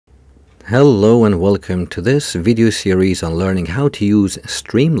Hello and welcome to this video series on learning how to use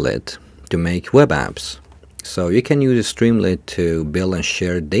Streamlit to make web apps. So you can use Streamlit to build and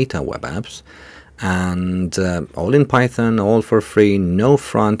share data web apps, and all in Python, all for free, no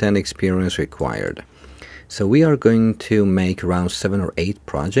front-end experience required. So we are going to make around 7 or 8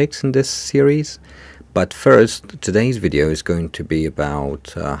 projects in this series. But first, today's video is going to be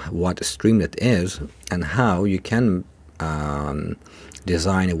about what Streamlit is and how you can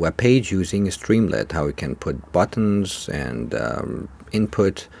design a web page using Streamlit, how you can put buttons and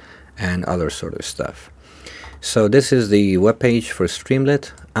input and other sort of stuff. So this is the web page for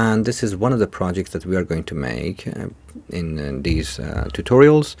Streamlit, and this is one of the projects that we are going to make in these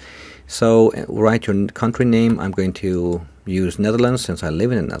tutorials. So write your country name. I'm going to use Netherlands since I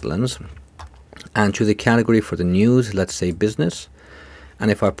live in the Netherlands, and choose a category for the news, let's say business. And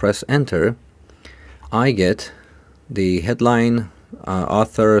if I press enter, I get the headline,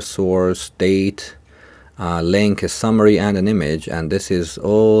 author, source, date, link, a summary, and an image, and this is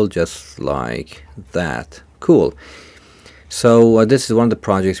all just like that. Cool. So this is one of the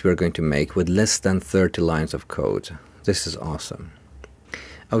projects we're going to make with less than 30 lines of code. This is awesome.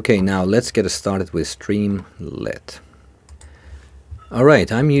 Okay, now let's get started with Streamlit.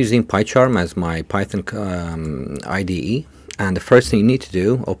 Alright, I'm using PyCharm as my Python IDE, and the first thing you need to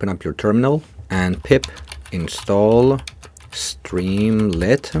do, open up your terminal and pip install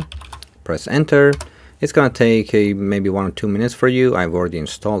Streamlit, press enter. It's gonna take maybe 1 or 2 minutes for you. I've already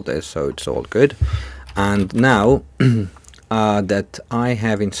installed this, so it's all good. And now that I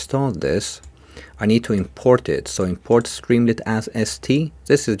have installed this, I need to import it. So import Streamlit as st.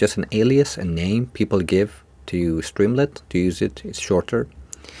 This is just an alias, a name people give to Streamlit to use it. It's shorter.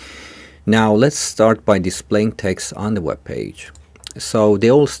 Now let's start by displaying text on the web page. So they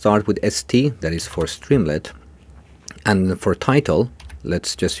all start with st, that is for Streamlit. And for title,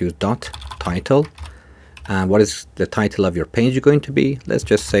 let's just use .title. And what is the title of your page going to be? Let's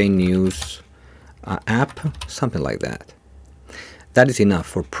just say news app, something like that. That is enough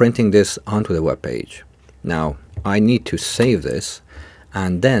for printing this onto the web page. Now I need to save this,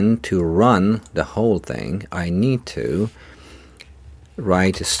 and then to run the whole thing I need to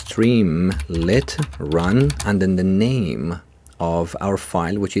write Streamlit run and then the name of our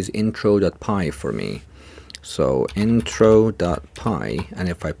file, which is intro.py for me. So intro.py, and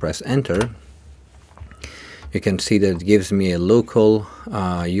if I press enter, you can see that it gives me a local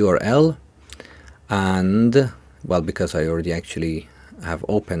URL, and well, because I already actually have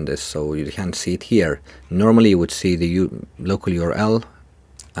opened this, so you can't see it here. Normally you would see the local URL,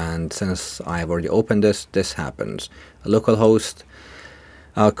 and since I have already opened this, this happens. Localhost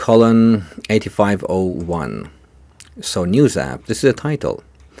colon 8501. So news app, this is the title.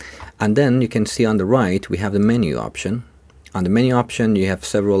 And then you can see on the right we have the menu option. On the menu option you have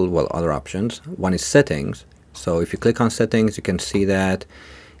several, well, other options. One is settings. So if you click on settings, you can see that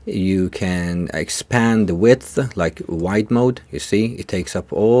you can expand the width, like wide mode. You see it takes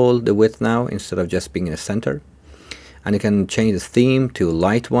up all the width now instead of just being in the center. And you can change the theme to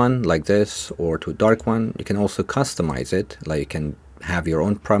light one like this, or to dark one. You can also customize it, like you can have your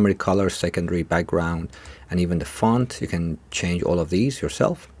own primary color, secondary background, and even the font. You can change all of these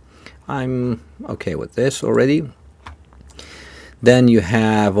yourself. I'm okay with this already. Then you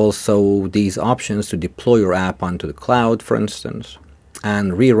have also these options to deploy your app onto the cloud, for instance,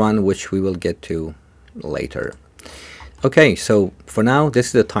 and rerun, which we will get to later. Okay, so for now this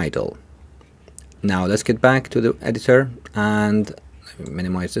is the title. Now let's get back to the editor and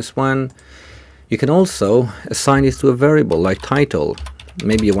minimize this one. You can also assign this to a variable like title.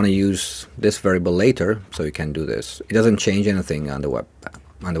 Maybe you want to use this variable later, so you can do this. It doesn't change anything on the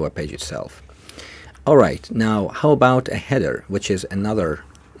web page itself. All right, now how about a header, which is another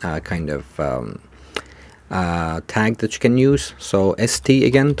kind of tag that you can use. So st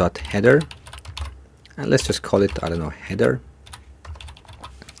again dot header, and let's just call it, I don't know, header.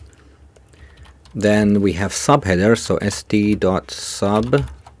 Then we have subheader, so st dot sub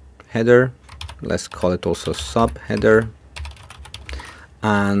header. Let's call it also subheader.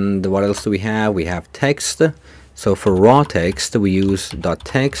 And what else do we have? We have text. So for raw text we use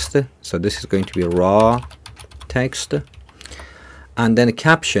 .text, so this is going to be raw text. And then a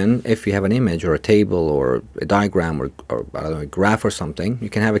caption, if you have an image or a table or a diagram or I don't know, a graph or something, you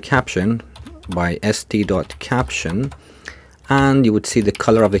can have a caption by st.caption, and you would see the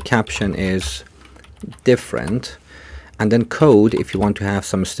color of the caption is different. And then code, if you want to have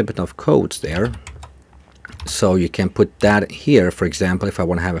some snippet of codes there, so you can put that here. For example, if I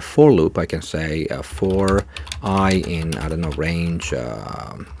want to have a for loop, I can say for I in, I don't know, range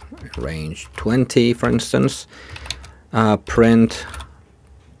 20, for instance, print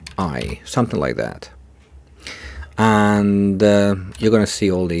I, something like that. And you're going to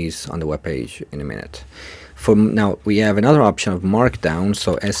see all these on the web page in a minute. For now, we have another option of markdown,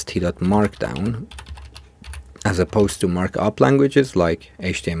 so st.markdown, as opposed to markup languages like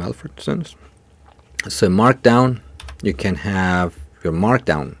HTML, for instance. So markdown, you can have your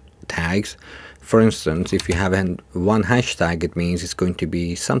markdown tags. For instance, if you have one hashtag, it means it's going to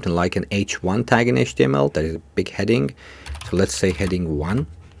be something like an h1 tag in HTML, that is a big heading. So let's say heading 1.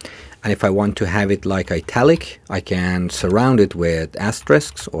 And if I want to have it like italic, I can surround it with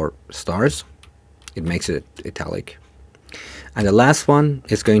asterisks or stars. It makes it italic. And the last one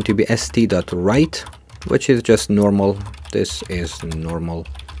is going to be st.write, which is just normal. This is normal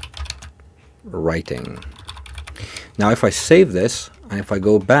writing. Now if I save this and if I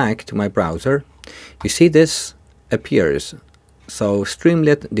go back to my browser, you see this appears. So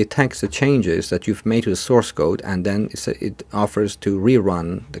Streamlit detects the changes that you've made to the source code, and then it offers to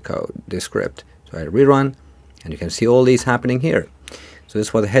rerun the code, the script. So I rerun, and you can see all these happening here. So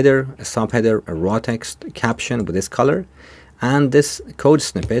this was a header, a subheader, a raw text, a caption with this color, and this code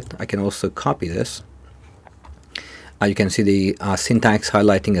snippet. I can also copy this. You can see the syntax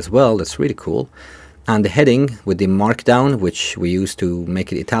highlighting as well. That's really cool. And the heading with the markdown, which we use to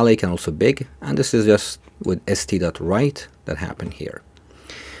make it italic and also big. And this is just with st.write that happened here.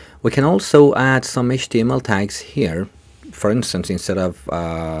 We can also add some HTML tags here. For instance, instead of,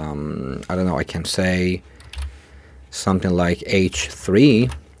 I don't know, I can say something like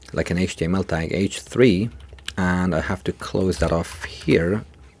h3, like an HTML tag h3, and I have to close that off here,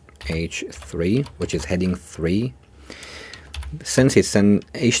 h3, which is heading 3. Since it's an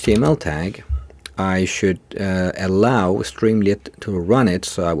HTML tag, I should allow Streamlit to run it.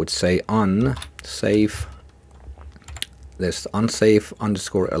 So I would say unsafe, this unsafe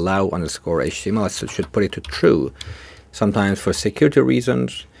underscore allow underscore HTML. So I should put it to true. Sometimes for security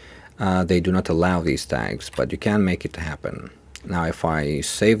reasons, they do not allow these tags, but you can make it happen. Now if I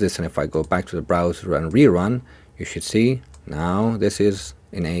save this and if I go back to the browser and rerun, you should see now this is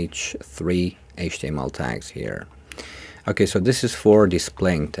in h3 HTML tags here. Okay, so this is for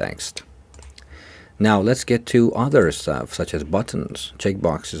displaying text. Now let's get to other stuff such as buttons,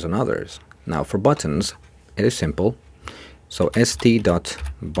 checkboxes, and others. Now for buttons, it is simple. So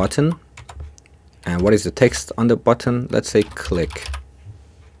st.button, and what is the text on the button? Let's say click.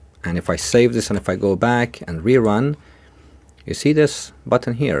 And if I save this and if I go back and rerun, you see this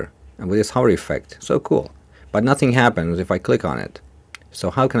button here and with this hover effect. So cool. But nothing happens if I click on it. So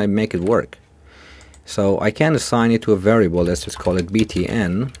how can I make it work? So I can assign it to a variable. Let's just call it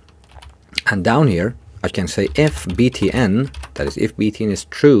btn. And down here, I can say if btn, that is if btn is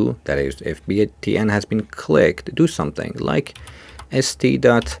true, that is if btn has been clicked, do something like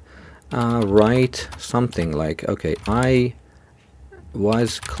st.write something like, okay, I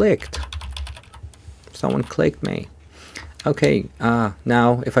was clicked. Someone clicked me. Okay,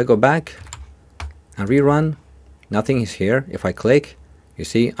 now if I go back and rerun, nothing is here. If I click, you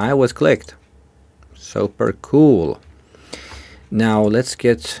see I was clicked. Super cool. Now let's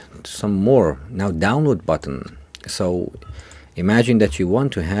get some more. Now download button. So imagine that you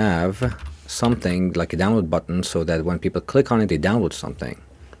want to have something like a download button so that when people click on it, they download something.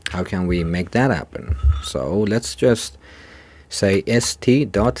 How can we make that happen? So let's just say st.download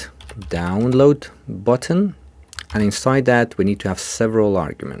button, and inside that we need to have several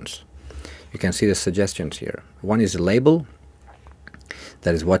arguments. You can see the suggestions here. One is the label,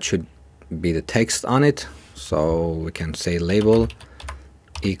 that is what should be the text on it. So we can say label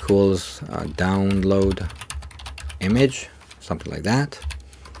equals download image, something like that.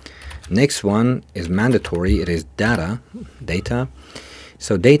 Next one is mandatory. It is data.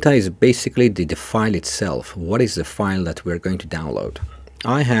 So data is basically the file itself. What is the file that we're going to download?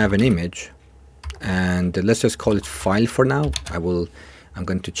 I have an image, and let's just call it file for now. I'm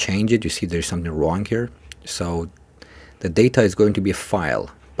going to change it. You see there's something wrong here. So the data is going to be a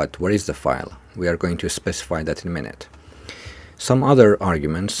file, but where is the file? We are going to specify that in a minute. Some other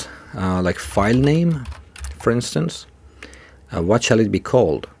arguments, like file name, for instance. What shall it be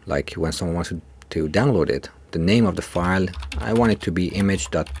called? Like when someone wants to download it, the name of the file, I want it to be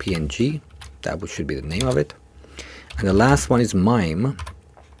image.png. That should be the name of it. And the last one is MIME,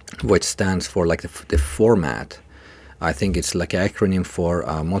 which stands for like the format. I think it's like an acronym for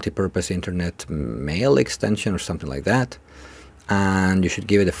multi-purpose internet mail extension or something like that. And you should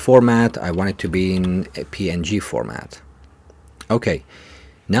give it a format. I want it to be in a PNG format. Okay,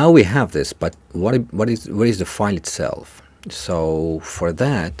 now we have this, but what is the file itself? So for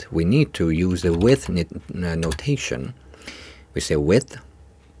that, we need to use the with notation. We say with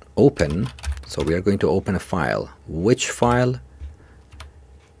open. So we are going to open a file. Which file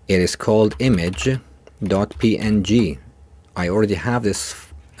It is called image.png. I already have this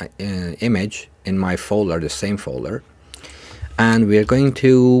image in my folder, the same folder, and we're going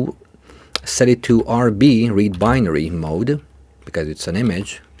to set it to RB, read binary mode, because it's an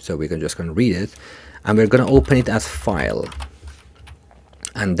image, so we're just going to read it, and we're going to open it as file.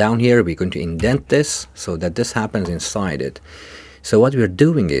 And down here we're going to indent this so that this happens inside it. So what we're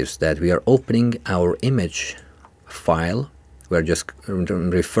doing is that we are opening our image file. We're just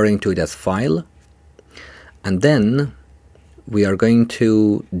referring to it as file, and then we are going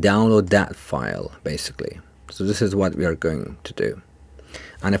to download that file, basically. So this is what we are going to do.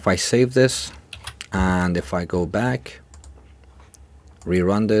 And if I save this, and if I go back,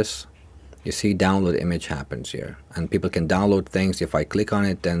 rerun this, you see download image happens here, and people can download things. If I click on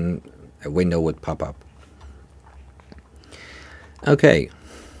it, then a window would pop up. Okay,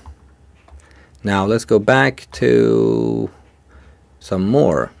 now let's go back to some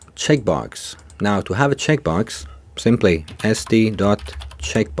more checkbox. Now to have a checkbox, simply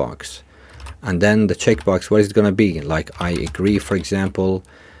st.checkbox, and then the checkbox, what is it going to be? Like I agree, for example,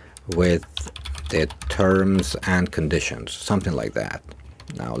 with the terms and conditions, something like that.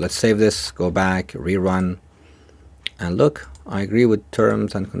 Now let's save this, go back, rerun, and look, I agree with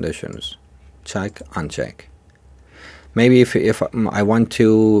terms and conditions. Check, uncheck. Maybe if I want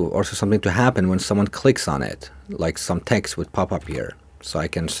to also something to happen when someone clicks on it, like some text would pop up here. So I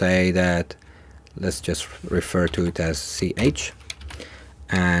can say that, let's just refer to it as ch,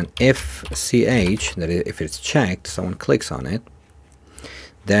 and if ch, that is, if it's checked, someone clicks on it,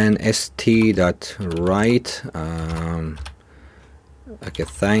 then st.write, okay,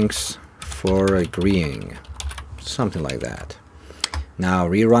 thanks for agreeing, something like that. Now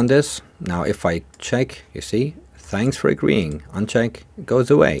rerun this. Now if I check, you see, thanks for agreeing, uncheck, it goes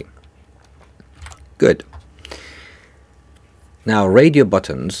away. Good. Now radio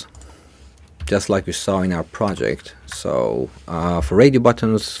buttons, just like we saw in our project. So for radio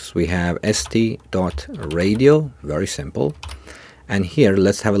buttons we have st.radio, very simple. And here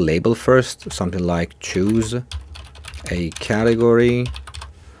let's have a label first, something like choose a category,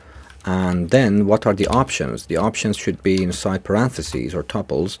 and then what are the options? The options should be inside parentheses or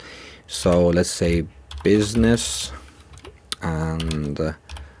tuples. So let's say business and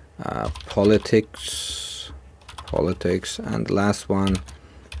politics, and the last one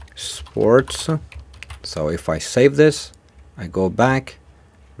sports. So if I save this, I go back,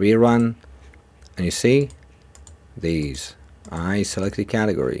 rerun, and you see these, I select the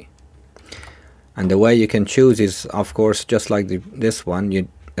category. And the way you can choose is, of course, just like this one, you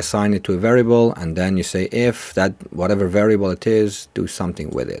assign it to a variable, and then you say if that whatever variable it is, do something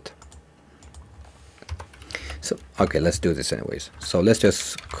with it. So okay, let's do this anyways. So let's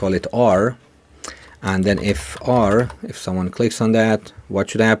just call it R, and then if someone clicks on that,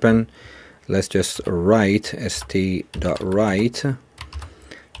 what should happen? Let's just write st.write,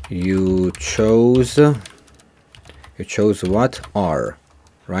 you chose what? R,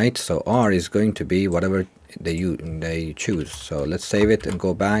 right? So R is going to be whatever they choose. So let's save it and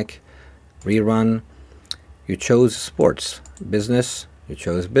go back, rerun. You chose sports. Business, you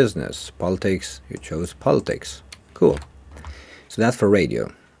chose business. Politics, you chose politics. Cool. So that's for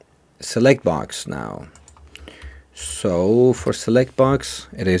radio. Select box now. So for select box,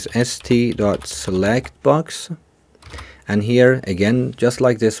 it is st.selectbox, and here again, just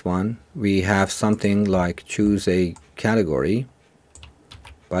like this one, we have something like choose a category,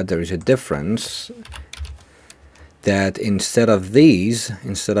 but there is a difference that instead of these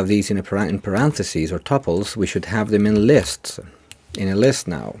in parentheses or tuples, we should have them in lists, in a list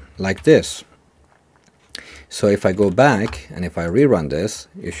now, like this. So if I go back and if I rerun this,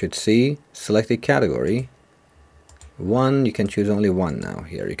 you should see select a category. One, you can choose only one now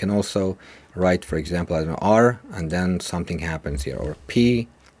here. You can also write, for example, I don't know, R, and then something happens here, or P,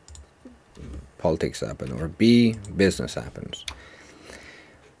 politics happen, or B, business happens.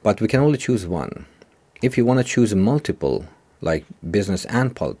 But we can only choose one. If you want to choose multiple, like business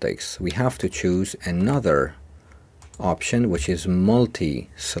and politics, we have to choose another option, which is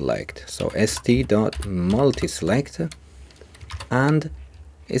multi-select. So st.multi-select, and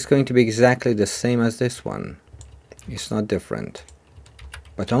it's going to be exactly the same as this one. It's not different,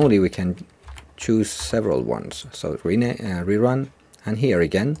 but only we can choose several ones. So rerun, and here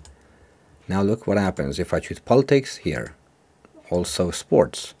again. Now look what happens if I choose politics here, also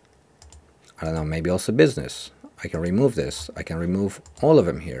sports, I don't know, maybe also business. I can remove this. I can remove all of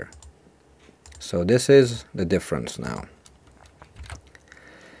them here. So this is the difference now.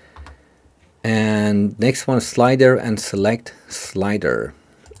 And next one, slider and select slider.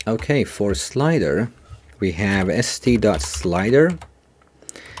 Okay, for slider we have st.slider,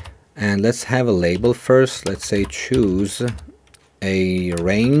 And let's have a label first. Let's say choose a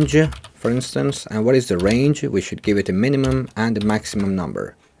range, for instance. And what is the range? We should give it a minimum and a maximum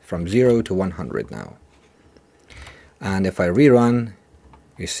number from 0 to 100 now. And if I rerun,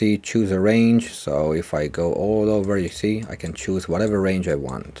 you see choose a range. So if I go all over, you see I can choose whatever range I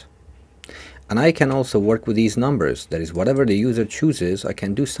want. And I can also work with these numbers. That is, whatever the user chooses, I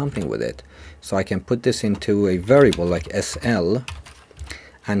can do something with it. So I can put this into a variable like SL.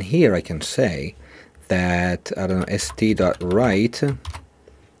 And here I can say that, I don't know, st.write,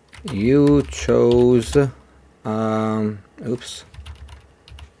 you chose, oops,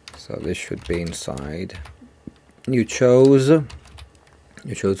 so this should be inside. You chose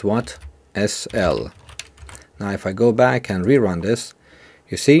what? SL. Now if I go back and rerun this,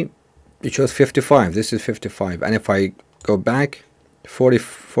 you see, you chose 55, this is 55. And if I go back, 40,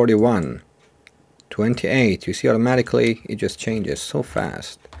 41, 28, you see automatically it just changes so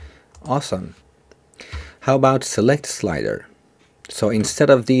fast. Awesome. How about select slider? So instead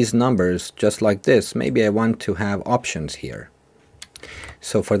of these numbers just like this, maybe I want to have options here.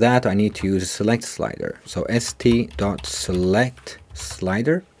 So for that I need to use a select slider. So st.select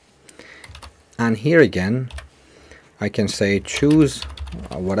slider, and here again I can say choose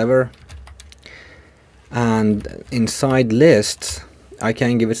whatever, and inside lists I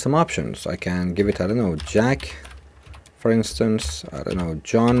can give it some options. I can give it, I don't know, Jack, for instance, I don't know,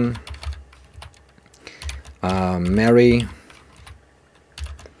 John, Mary,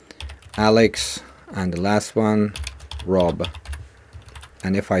 Alex, and the last one, Rob.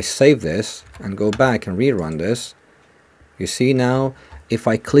 And if I save this and go back and rerun this, you see now if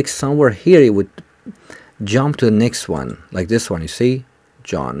I click somewhere here, it would jump to the next one, like this one, you see,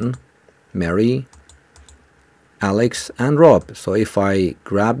 John, Mary, Alex, and Rob. So if I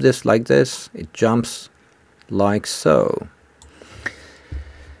grab this like this, it jumps like so.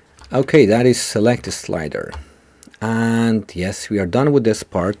 Okay, that is select a slider. And yes, we are done with this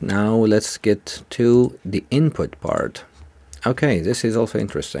part. Now let's get to the input part. Okay, this is also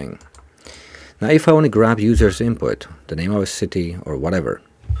interesting. Now if I want to grab user's input, the name of a city or whatever,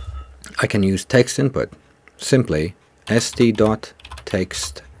 I can use text input. Simply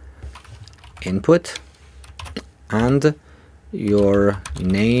st.text input and your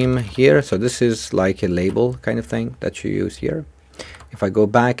name here. So this is like a label kind of thing that you use here. If I go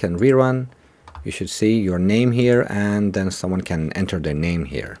back and rerun, you should see your name here, and then someone can enter their name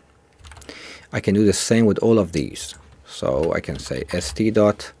here. I can do the same with all of these. So I can say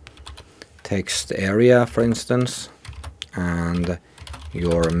st.text area, for instance, and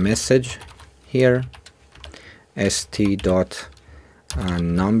your message here, st.number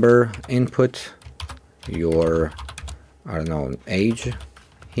input, your, I don't know, age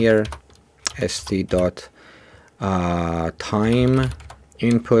here, st.time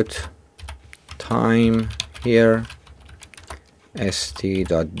input, time here,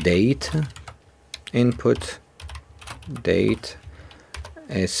 st.date input, date,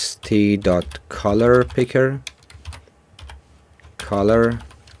 st.color picker, color,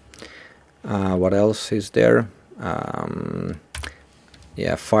 what else is there?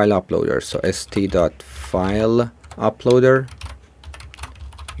 Yeah, file uploader. So st.file uploader,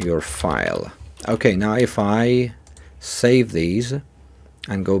 your file. Okay, now if I save these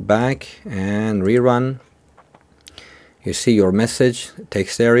and go back and rerun, you see your message,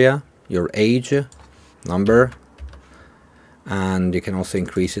 text area, your age, number, and you can also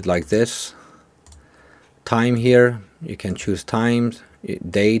increase it like this. Time here, you can choose times,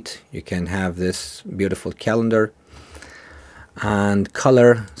 date, you can have this beautiful calendar, and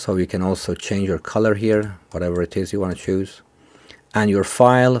color, so you can also change your color here, whatever it is you want to choose, and your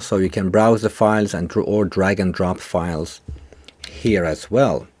file, so you can browse the files and or drag and drop files here as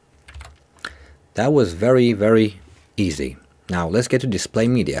well. That was very, very easy. Now let's get to display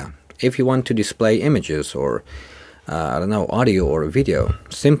media. If you want to display images or I don't know, audio or video,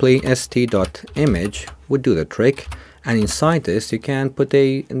 simply st.image would do the trick, and inside this you can put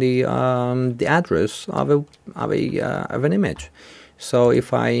the address of an image. So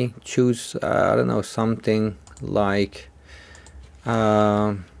if I choose I don't know, something like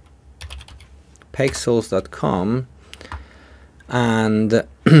pexels.com, and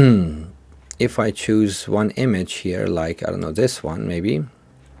if I choose one image here, like I don't know, this one maybe,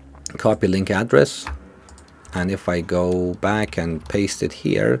 copy link address, and if I go back and paste it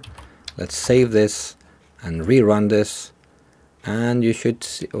here, let's save this and rerun this, and you should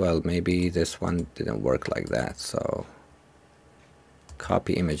see, well, maybe this one didn't work like that, so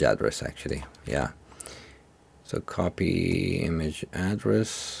copy image address actually, yeah. So copy image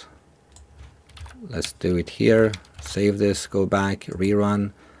address, let's do it here, save this, go back,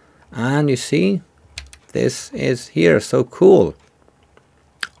 rerun, And you see, this is here. So cool.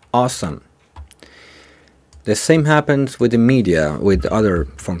 Awesome. The same happens with the media, with other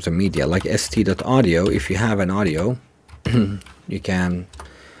forms of media, like st.audio. If you have an audio, you can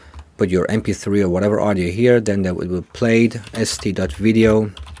put your MP3 or whatever audio here, then that will be played.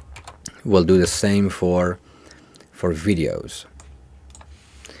 st.video will do the same for videos.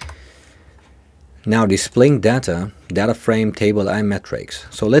 Now displaying data, data frame, table, and metrics.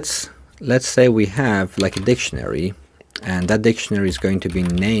 So let's say we have like a dictionary, and that dictionary is going to be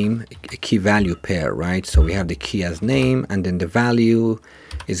name, a key value pair, right? So we have the key as name, and then the value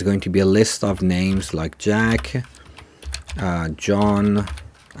is going to be a list of names like Jack, John,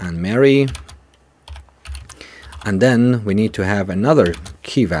 and Mary. And then we need to have another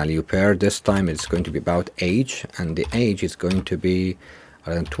key value pair. This time it's going to be about age, and the age is going to be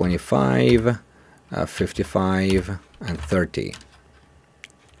 25, 55, and 30.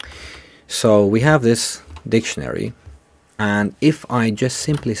 So we have this dictionary, and if I just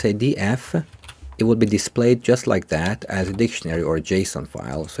simply say df, it will be displayed just like that as a dictionary or a JSON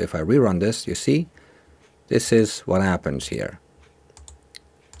file. So if I rerun this, you see, this is what happens here.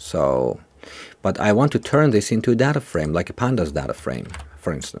 So, but I want to turn this into a data frame, like a pandas data frame,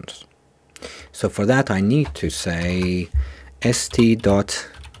 for instance. So for that, I need to say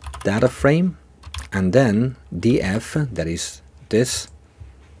st.dataframe, and then df, that is this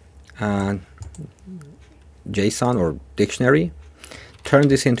JSON or dictionary, turn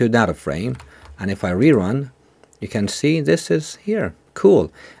this into a data frame. And if I rerun, you can see this is here.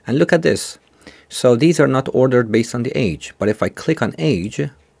 Cool. And look at this. So these are not ordered based on the age, but if I click on age,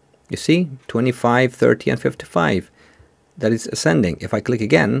 you see 25, 30, and 55. That is ascending. If I click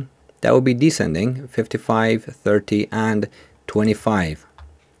again, that will be descending, 55, 30, and 25.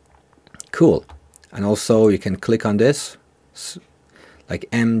 Cool. And also you can click on this, like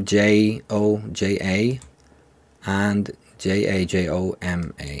MJOJA and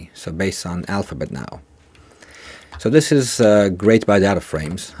JAJOMA. So based on alphabet now. So this is great by data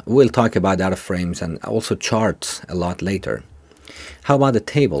frames. We'll talk about data frames and also charts a lot later. How about the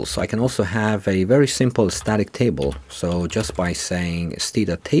tables? So I can also have a very simple static table. So just by saying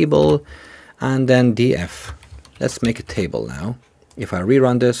st.table and then df. Let's make a table now. If I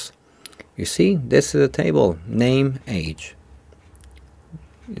rerun this, you see this is a table, name, age.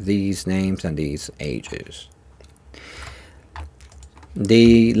 These names and these ages.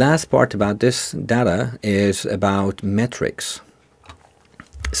 The last part about this data is about metrics.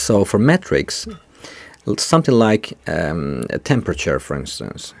 So for metrics, something like a temperature, for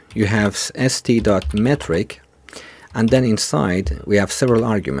instance, you have st.metric, and then inside we have several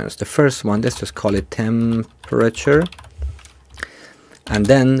arguments. The first one, let's just call it temperature, and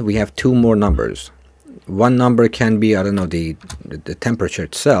then we have two more numbers. One number can be, I don't know, the temperature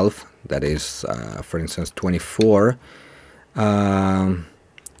itself, that is for instance 24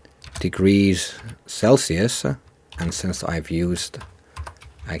 degrees Celsius, and since I've used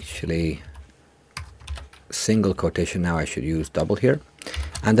actually single quotation, now I should use double here.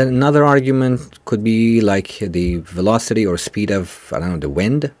 And then another argument could be like the velocity or speed of, I don't know, the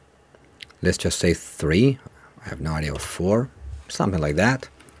wind. Let's just say 3. I have no idea what 4, something like that.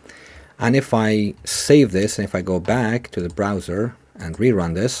 And if I save this, and if I go back to the browser and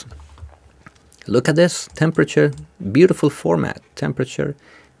rerun this, look at this temperature, beautiful format, temperature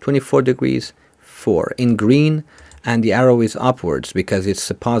 24 degrees 4 in green, and the arrow is upwards because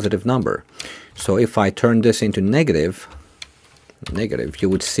it's a positive number. So if I turn this into negative, you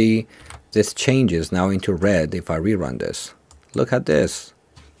would see this changes now into red if I rerun this. Look at this.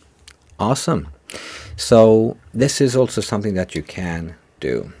 Awesome. So this is also something that you can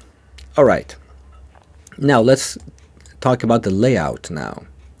do. All right. Now let's talk about the layout now.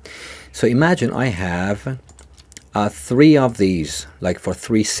 So imagine I have 3 of these, like for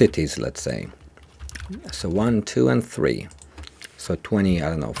 3 cities, let's say. So 1, 2, and 3. So 20, I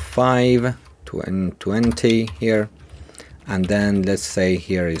don't know, 5, 20 here. And then let's say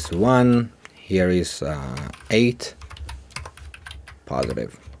here is 1, here is 8,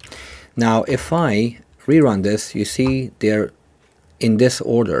 positive. Now if I rerun this, you see they're in this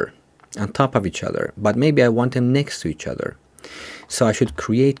order, on top of each other, but maybe I want them next to each other. So I should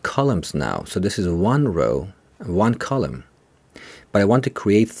create columns now. So this is 1 row, 1 column. But I want to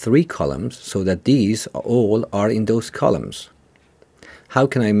create 3 columns so that these all are in those columns. How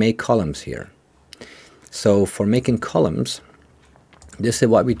can I make columns here? So for making columns, this is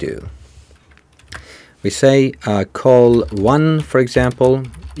what we do. We say call 1, for example.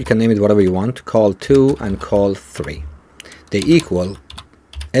 You can name it whatever you want. Call 2 and call 3. They equal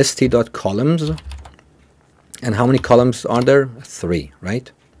st.columns. And how many columns are there? 3, right?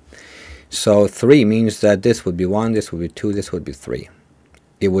 So 3 means that this would be 1, this would be 2, this would be 3.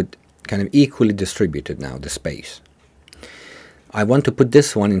 It would kind of equally distributed now, the space. I want to put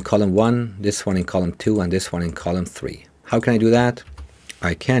this one in column 1, this one in column 2, and this one in column 3. How can I do that?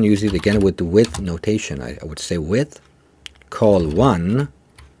 I can use it again with the with notation. I would say with col1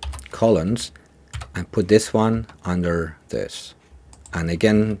 colons and put this one under this. And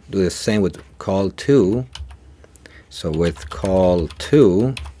again, do the same with col2. So with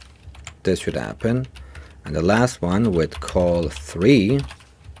col2, this should happen. And the last one with col3,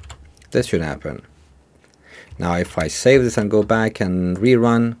 this should happen. Now if I save this and go back and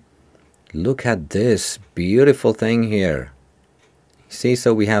rerun, look at this beautiful thing here. See,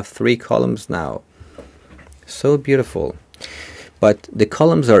 so we have 3 columns now. So beautiful. But the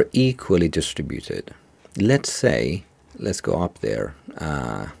columns are equally distributed. Let's say, let's go up there.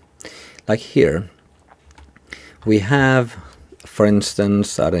 Like here, we have, for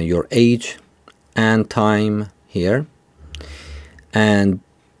instance, I don't know, your age and time here. And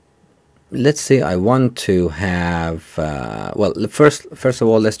let's say I want to have, well, first of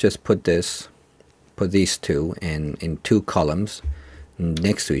all, let's just put these two in 2 columns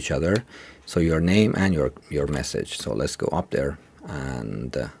next to each other. So your name and your message. So let's go up there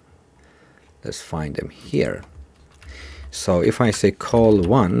and let's find them here. So if I say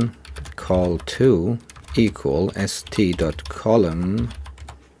col1, col2 equal st.column,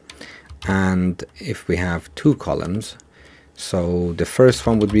 and if we have 2 columns, so the first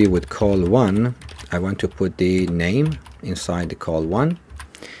one would be with col1, I want to put the name inside the col1,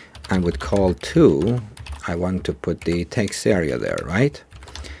 and with col2 I want to put the text area there, right?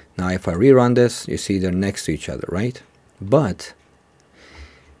 Now if I rerun this, you see they're next to each other, right? But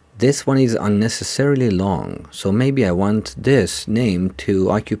this one is unnecessarily long, so maybe I want this name to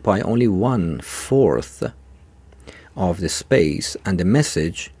occupy only 1/4 of the space, and the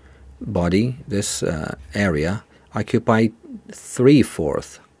message body, this area, occupy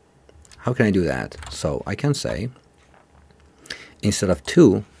 3/4. How can I do that? So I can say, instead of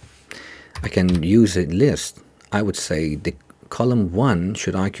 2, I can use a list. I would say the column 1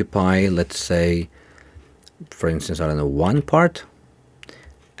 should occupy, let's say, for instance, I don't know, 1 part,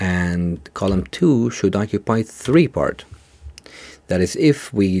 and column 2 should occupy 3 part. That is,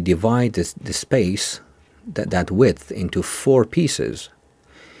 if we divide the space, that width, into 4 pieces.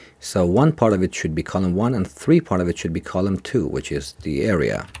 So 1 part of it should be column 1 and 3 part of it should be column 2, which is the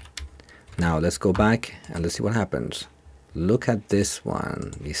area. Now let's go back and let's see what happens. Look at this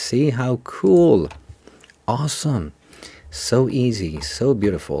one. You see how cool? Awesome. So easy, so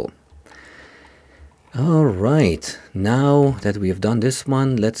beautiful. Alright, now that we have done this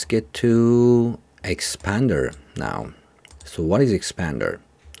one, let's get to Expander now. So what is Expander?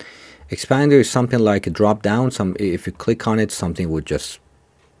 Expander is something like a drop down. If you click on it, something would just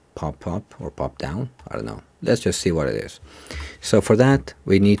pop up or pop down. I don't know. Let's just see what it is. So for that,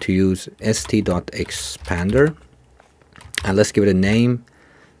 we need to use st.expander. And let's give it a name.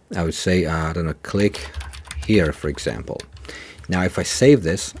 I would say, I don't know, click here, for example. Now if I save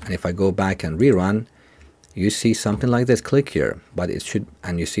this, and if I go back and rerun, you see something like this, click here, but it should,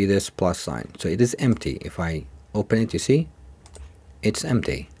 and you see this plus sign. So it is empty. If I open it, you see, it's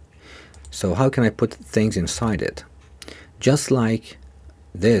empty. So how can I put things inside it? Just like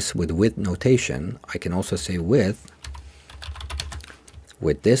this with notation, I can also say with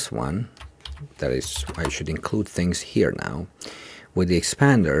this one, that is, I should include things here now. With the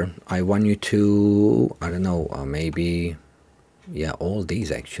expander, I want you to, I don't know, maybe, yeah, all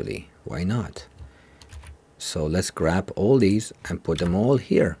these actually. Why not? So let's grab all these and put them all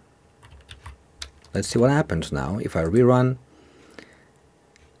here. Let's see what happens now. If I rerun,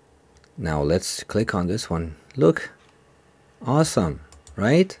 now let's click on this one. Look, awesome,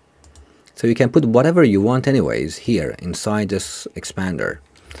 right? So you can put whatever you want anyways here inside this expander.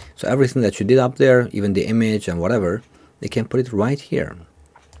 So everything that you did up there, even the image and whatever, they can put it right here.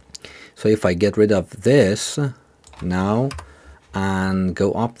 So if I get rid of this now and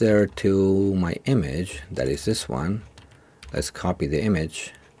go up there to my image, that is this one, let's copy the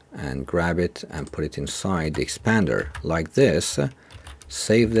image and grab it and put it inside the expander like this.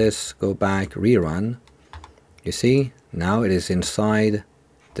 Save this, go back, rerun. You see, now it is inside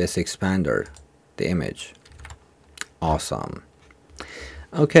this expander, the image. Awesome.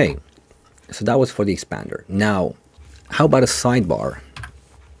 Okay, so that was for the expander. Now, how about a sidebar?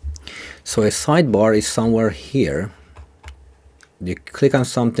 So a sidebar is somewhere here. You click on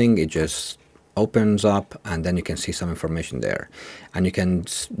something, it just opens up, and then you can see some information there. And you can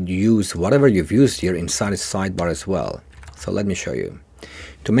use whatever you've used here inside a sidebar as well. So let me show you.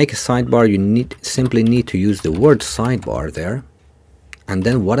 To make a sidebar, you simply need to use the word sidebar there, and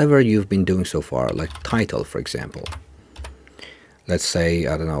then whatever you've been doing so far, like title, for example. Let's say,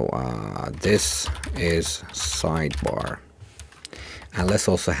 I don't know, this is sidebar. And let's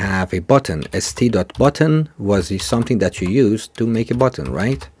also have a button. st.button was something that you used to make a button,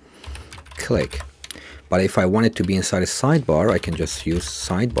 right? Click. But if I want it to be inside a sidebar, I can just use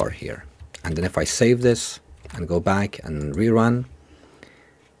sidebar here. And then if I save this and go back and rerun,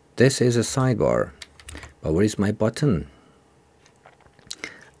 this is a sidebar. But where is my button?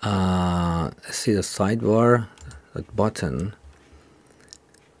 Let's see the sidebar, that button.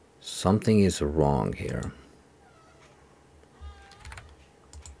 Something is wrong here.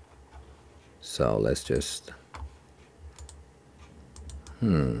 So let's just,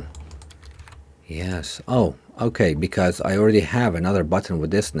 yes, oh, okay, because I already have another button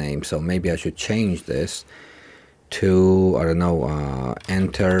with this name, so maybe I should change this to, I don't know,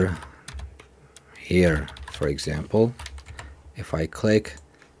 enter here, for example. If I click,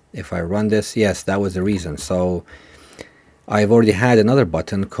 if I run this, yes, that was the reason. So I've already had another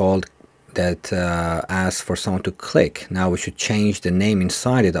button called that asks for someone to click. Now we should change the name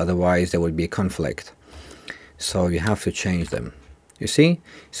inside it, otherwise there would be a conflict. So you have to change them. You see?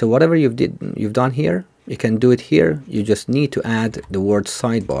 So whatever you've done here, you can do it here. You just need to add the word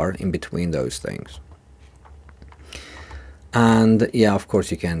sidebar in between those things. And yeah, of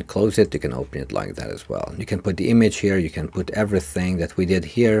course you can close it, you can open it like that as well. You can put the image here, you can put everything that we did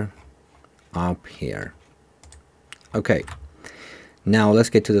here up here. Okay. Now let's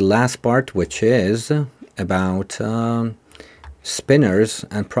get to the last part, which is about spinners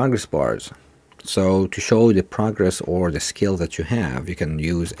and progress bars. So to show the progress or the skill that you have, you can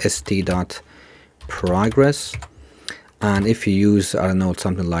use st.progress. And if you use, I don't know,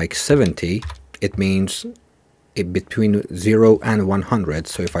 something like 70, it means between 0 and 100.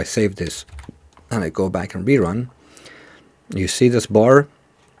 So if I save this and I go back and rerun, you see this bar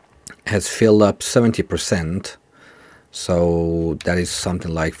has filled up 70%. So that is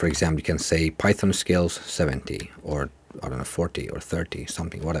something like, for example, you can say Python skills 70, or I don't know, 40 or 30,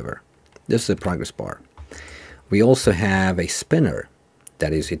 something, whatever. This is a progress bar. We also have a spinner.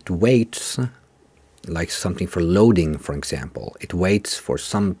 That is, it waits, like something for loading, for example. It waits for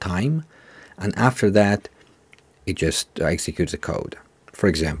some time, and after that, it just executes the code. For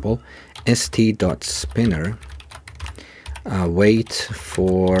example, st.spinner, wait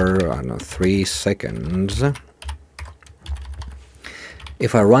for, I don't know, 3 seconds.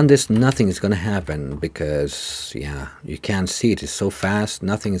 If I run this, nothing is going to happen because, yeah, you can't see it. It's so fast,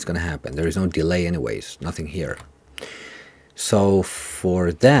 nothing is going to happen. There is no delay anyways, nothing here. So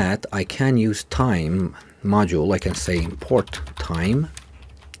for that, I can use time module. I can say import time.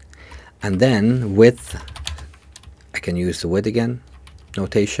 And then with, I can use the with again,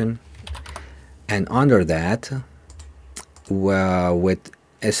 notation. And under that, with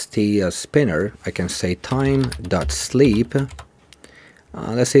st.spinner, I can say time.sleep.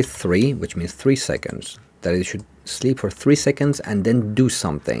 Let's say 3, which means 3 seconds. That it should sleep for 3 seconds and then do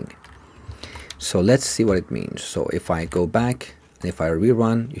something. So let's see what it means. So if I go back and if I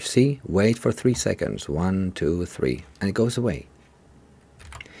rerun, you see, wait for 3 seconds. 1, 2, 3, and it goes away.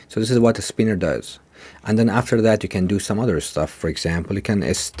 So this is what the spinner does. And then after that, you can do some other stuff. For example, you can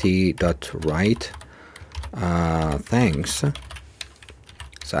st.write thanks.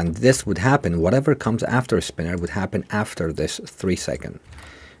 So, and this would happen, whatever comes after a spinner would happen after this 3 second.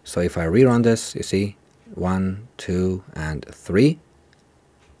 So if I rerun this, you see, 1, 2, and 3,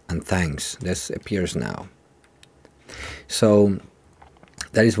 and thanks, this appears now. So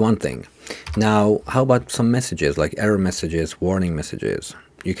that is one thing. Now, how about some messages, like error messages, warning messages?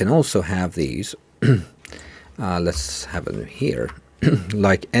 You can also have these. Let's have it here,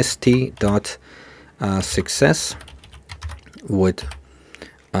 like st.success would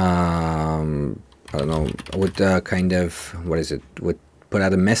I don't know, would kind of, what is it, would put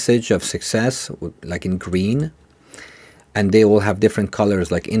out a message of success, like in green, and they will have different colors,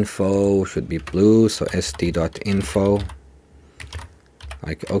 like info should be blue, so st.info,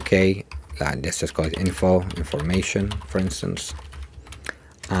 like, okay, let's just call it info, information, for instance.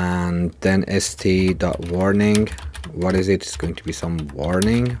 And then st.warning, what is it? It's going to be some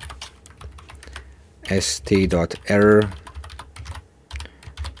warning. st.error,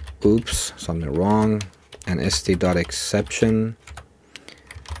 oops, something wrong. And st.exception,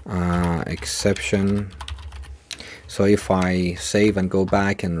 exception. So if I save and go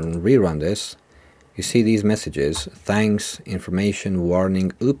back and rerun this, you see these messages: thanks, information,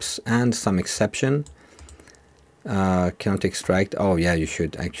 warning, oops, and some exception. Cannot extract. Oh yeah, you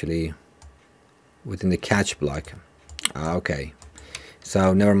should actually within the catch block. Okay,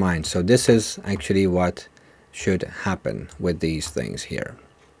 so never mind. So this is actually what should happen with these things here.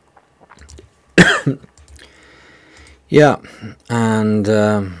 Yeah, and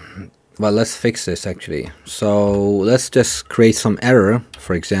well, let's fix this actually. So let's just create some error.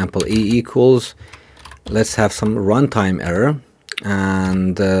 For example, e equals, let's have some runtime error,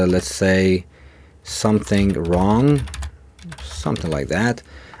 and let's say something wrong, something like that,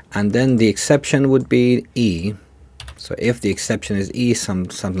 and then the exception would be e. So if the exception is e,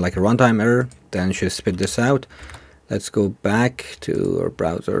 something like a runtime error, then it should spit this out. Let's go back to our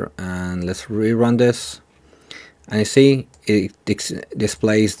browser and let's rerun this. And you see, it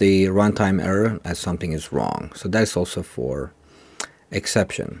displays the runtime error as something is wrong. So that's also for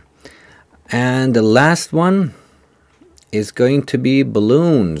exception. And the last one is going to be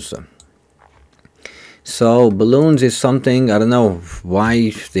balloons. So balloons is something, I don't know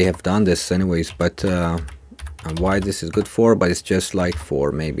why they have done this anyways, but and why this is good for, but it's just like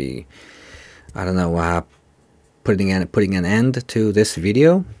for maybe, I don't know, putting an end to this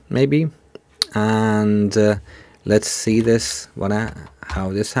video maybe. And let's see this,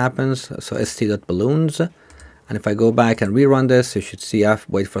 how this happens. So st.balloons, and if I go back and rerun this, you should see I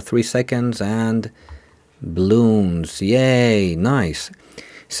wait for 3 seconds and balloons, yay, nice.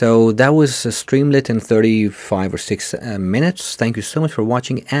 So that was Streamlit in 35 or 6 minutes. Thank you so much for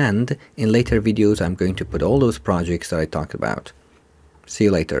watching, and in later videos I'm going to put all those projects that I talked about. See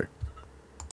you later.